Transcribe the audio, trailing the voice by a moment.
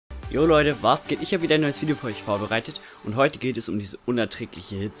Jo Leute, was geht? Ich habe wieder ein neues Video für euch vorbereitet und heute geht es um diese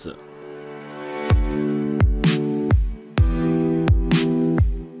unerträgliche Hitze.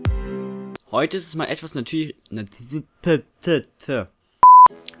 Heute ist es mal etwas natürlicheres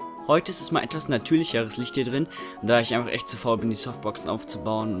Licht hier drin, da ich einfach echt zu faul bin, die Softboxen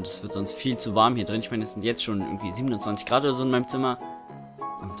aufzubauen und es wird sonst viel zu warm hier drin. Ich meine, es sind jetzt schon irgendwie 27 Grad oder so in meinem Zimmer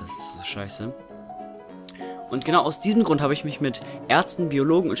und das ist so scheiße. Und genau aus diesem Grund habe ich mich mit Ärzten,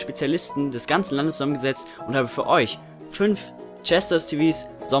 Biologen und Spezialisten des ganzen Landes zusammengesetzt und habe für euch 5 ChestersTVs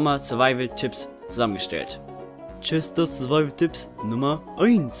Sommer-Survival-Tipps zusammengestellt. ChestersTV-Tipps Nummer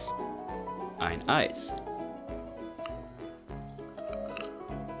 1. Ein Eis.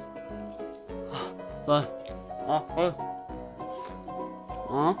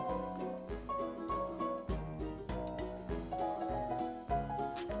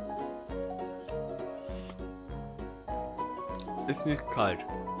 Ist nicht kalt.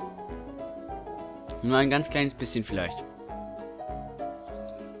 Nur ein ganz kleines bisschen vielleicht.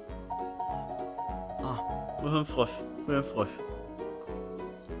 Nur ein Frosch. Nur ein Frosch.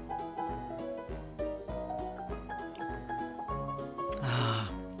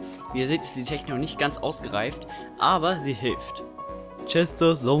 Wie ihr seht, ist die Technik noch nicht ganz ausgereift, aber sie hilft.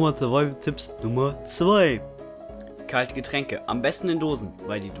 Chester Sommer-Survival-Tipps Nummer 2. Kalte Getränke, am besten in Dosen,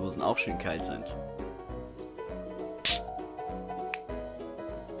 weil die Dosen auch schön kalt sind.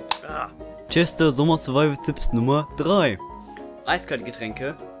 Chester Sommer-Survival-Tipps Nummer 3. Eiskalte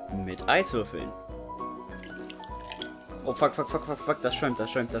Getränke mit Eiswürfeln. Oh fuck, das schäumt,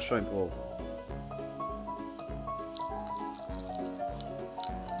 oh.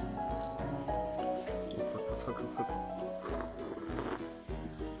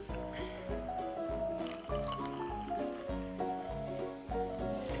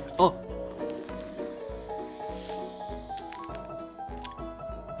 Oh.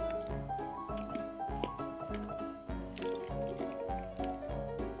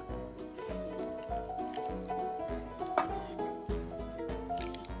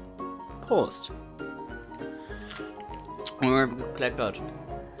 Prost. Gekleckert.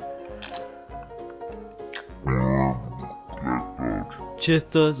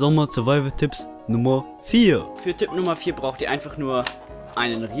 Chester Sommer-Survival-Tipps Nummer 4. Für Tipp Nummer 4 braucht ihr einfach nur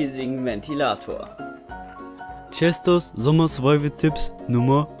einen riesigen Ventilator. Chesters Sommer-Survival-Tipps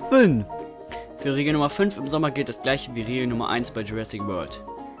Nummer 5. Für Regel Nummer 5 im Sommer gilt das gleiche wie Regel Nummer 1 bei Jurassic World.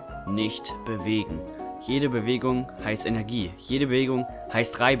 Nicht bewegen. Jede Bewegung heißt Energie. Jede Bewegung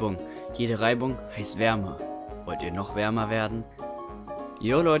heißt Reibung. Jede Reibung heißt Wärme. Wollt ihr noch wärmer werden?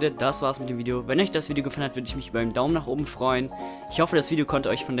 Jo Leute, das war's mit dem Video. Wenn euch das Video gefallen hat, würde ich mich über einen Daumen nach oben freuen. Ich hoffe, das Video konnte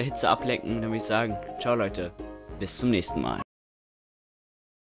euch von der Hitze ablenken. Dann würde ich sagen, ciao Leute, bis zum nächsten Mal.